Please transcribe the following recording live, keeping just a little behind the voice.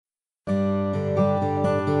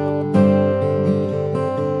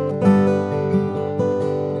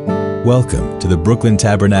Welcome to the Brooklyn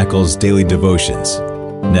Tabernacle's Daily Devotions.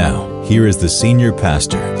 Now, here is the senior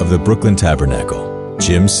pastor of the Brooklyn Tabernacle,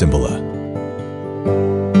 Jim Cymbala.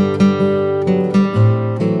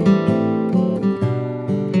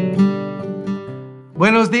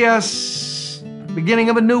 Buenos dias. Beginning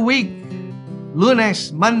of a new week.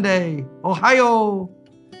 Lunes, Monday, Ohio.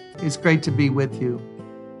 It's great to be with you.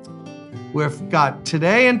 We've got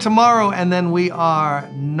today and tomorrow, and then we are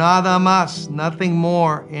nada más, nothing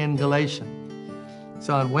more in Galatians.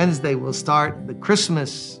 So on Wednesday, we'll start the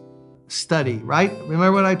Christmas study, right?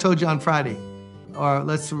 Remember what I told you on Friday? Or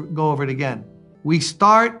let's go over it again. We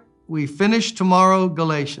finish tomorrow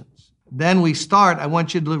Galatians. Then we start, I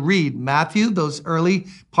want you to read Matthew, those early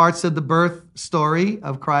parts of the birth story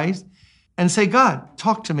of Christ, and say, God,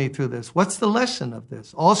 talk to me through this. What's the lesson of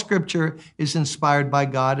this? All scripture is inspired by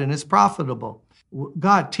God and is profitable.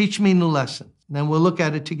 God, teach me new lessons. Then we'll look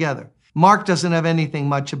at it together. Mark doesn't have anything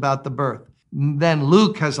much about the birth. Then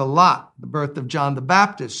Luke has a lot, the birth of John the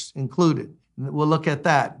Baptist included. We'll look at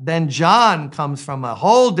that. Then John comes from a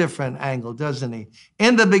whole different angle, doesn't he?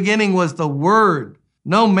 In the beginning was the Word.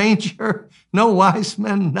 No manger, no wise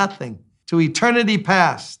men, nothing. To eternity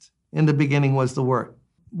past, in the beginning was the Word.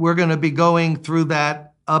 We're going to be going through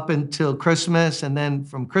that up until Christmas, and then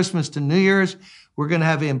from Christmas to New Year's, we're going to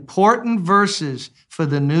have important verses for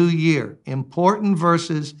the new year. Important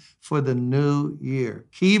verses for the new year.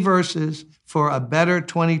 Key verses for a better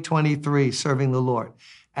 2023 serving the Lord.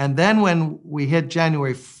 And then when we hit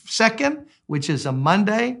January 2nd, which is a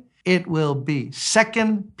Monday, it will be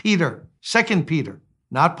 2 Peter. 2 Peter.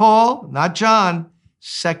 Not Paul, not John,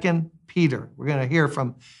 2 Peter. We're going to hear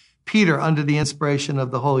from Peter under the inspiration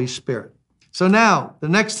of the Holy Spirit. So now, the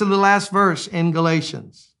next to the last verse in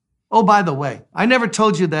Galatians. Oh, by the way, I never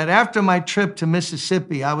told you that after my trip to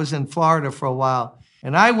Mississippi, I was in Florida for a while,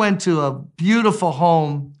 and I went to a beautiful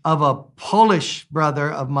home of a Polish brother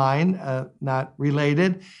of mine, not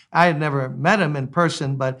related. I had never met him in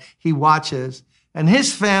person, but he watches. And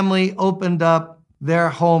his family opened up their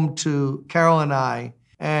home to Carol and I,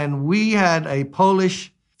 and we had a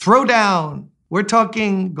Polish throwdown. We're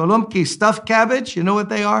talking golubki, stuffed cabbage, you know what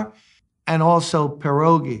they are? And also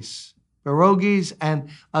pierogies. Pierogies and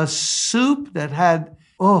a soup that had,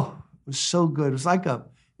 it was so good.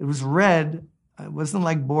 It was red. It wasn't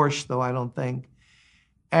like borscht though, I don't think.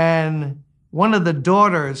 And one of the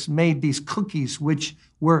daughters made these cookies which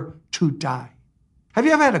were to die. Have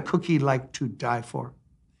you ever had a cookie like to die for?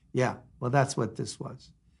 Yeah, well, that's what this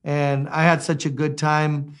was. And I had such a good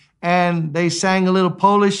time. And they sang a little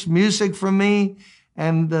Polish music for me.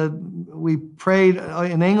 And we prayed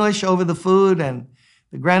in English over the food. And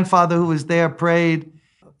the grandfather who was there prayed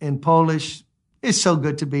in Polish. It's so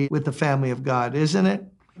good to be with the family of God, isn't it?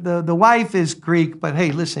 The wife is Greek, but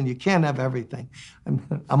hey, listen, you can't have everything.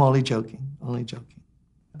 I'm only joking.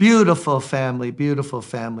 Beautiful family.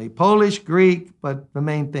 Polish, Greek, but the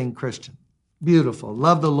main thing, Christian. Beautiful.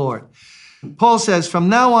 Love the Lord. Paul says, from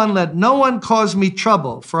now on, let no one cause me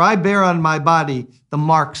trouble, for I bear on my body the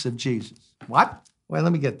marks of Jesus. What? Well,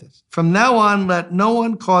 let me get this. From now on, let no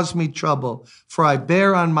one cause me trouble, for I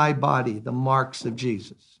bear on my body the marks of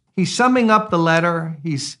Jesus. He's summing up the letter.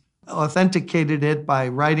 He's authenticated it by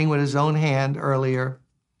writing with his own hand earlier.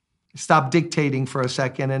 Stopped dictating for a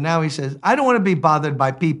second. And now he says, I don't want to be bothered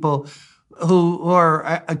by people who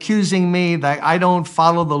are accusing me that I don't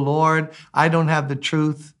follow the Lord. I don't have the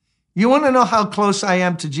truth. You want to know how close I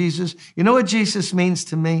am to Jesus? You know what Jesus means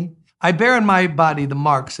to me? I bear on my body the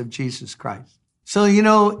marks of Jesus Christ. So,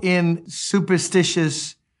 in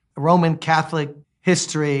superstitious Roman Catholic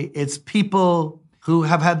history, it's people who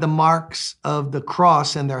have had the marks of the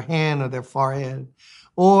cross in their hand or their forehead,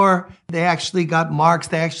 or they actually got marks,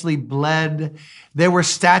 they actually bled. There were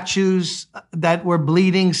statues that were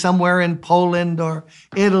bleeding somewhere in Poland or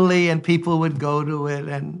Italy, and people would go to it,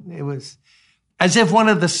 and it was as if one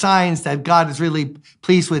of the signs that God is really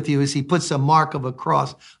pleased with you is he puts a mark of a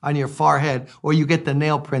cross on your forehead, or you get the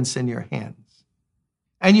nail prints in your hands.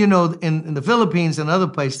 And in the Philippines and other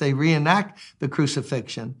places, they reenact the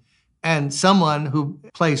crucifixion, and someone who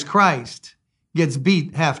plays Christ gets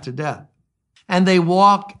beat half to death. And they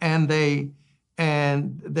walk and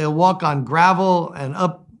they'll walk on gravel and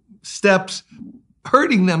up steps,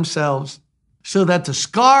 hurting themselves so that the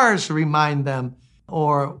scars remind them,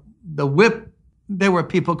 or the whip. There were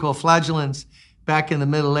people called flagellants back in the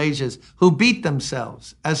Middle Ages who beat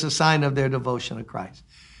themselves as a sign of their devotion to Christ.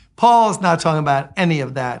 Paul's not talking about any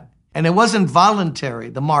of that. And it wasn't voluntary,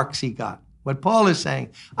 the marks he got. What Paul is saying,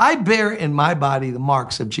 I bear in my body the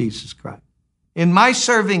marks of Jesus Christ. In my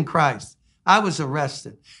serving Christ, I was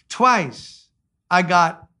arrested. Twice I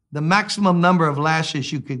got the maximum number of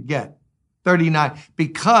lashes you could get, 39,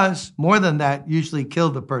 because more than that usually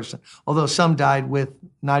killed the person, although some died with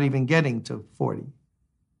not even getting to 40.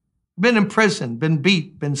 Been in prison, been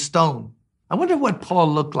beat, been stoned. I wonder what Paul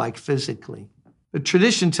looked like physically. The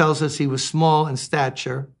tradition tells us he was small in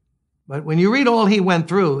stature, but when you read all he went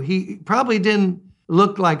through, he probably didn't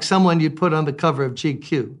look like someone you'd put on the cover of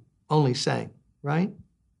GQ, only saying, right?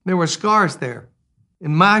 There were scars there.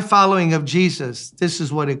 In my following of Jesus, this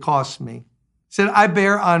is what it cost me. He said, I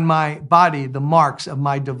bear on my body the marks of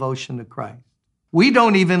my devotion to Christ. We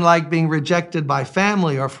don't even like being rejected by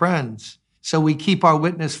family or friends, so we keep our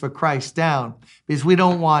witness for Christ down because we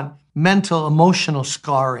don't want mental, emotional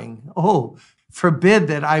scarring. Oh, forbid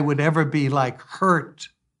that I would ever be like hurt.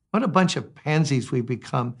 What a bunch of pansies we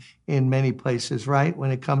become in many places, right?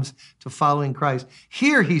 When it comes to following Christ.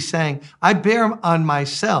 Here he's saying, I bear on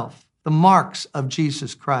myself the marks of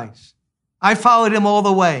Jesus Christ. I followed him all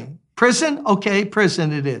the way. Prison? Okay,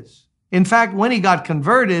 prison it is. In fact, when he got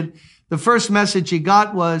converted, the first message he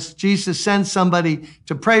got was, Jesus sent somebody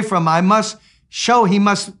to pray for him. He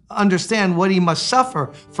must understand what he must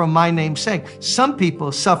suffer for my name's sake. Some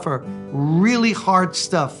people suffer really hard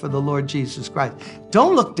stuff for the Lord Jesus Christ.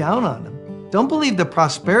 Don't look down on them. Don't believe the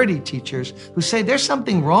prosperity teachers who say there's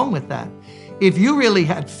something wrong with that. If you really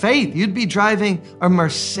had faith, you'd be driving a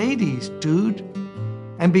Mercedes, dude,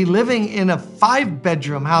 and be living in a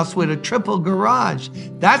 5-bedroom house with a triple garage.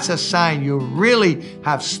 That's a sign you really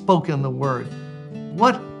have spoken the word.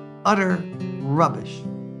 What utter rubbish.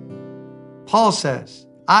 Paul says,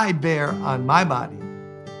 I bear on my body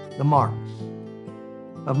the marks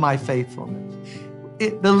of my faithfulness.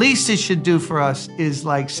 The least it should do for us is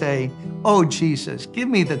like say, oh, Jesus, give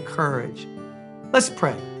me the courage. Let's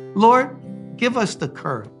pray. Lord, give us the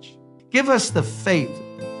courage. Give us the faith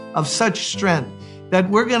of such strength that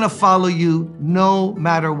we're going to follow you no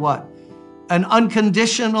matter what. An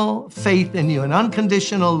unconditional faith in you, an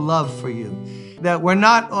unconditional love for you. That we're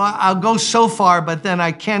not, I'll go so far, but then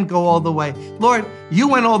I can't go all the way. Lord, you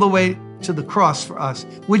went all the way to the cross for us.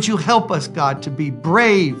 Would you help us, God, to be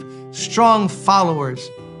brave, strong followers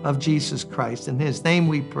of Jesus Christ? In his name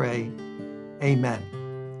we pray,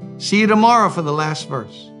 amen. See you tomorrow for the last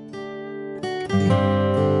verse.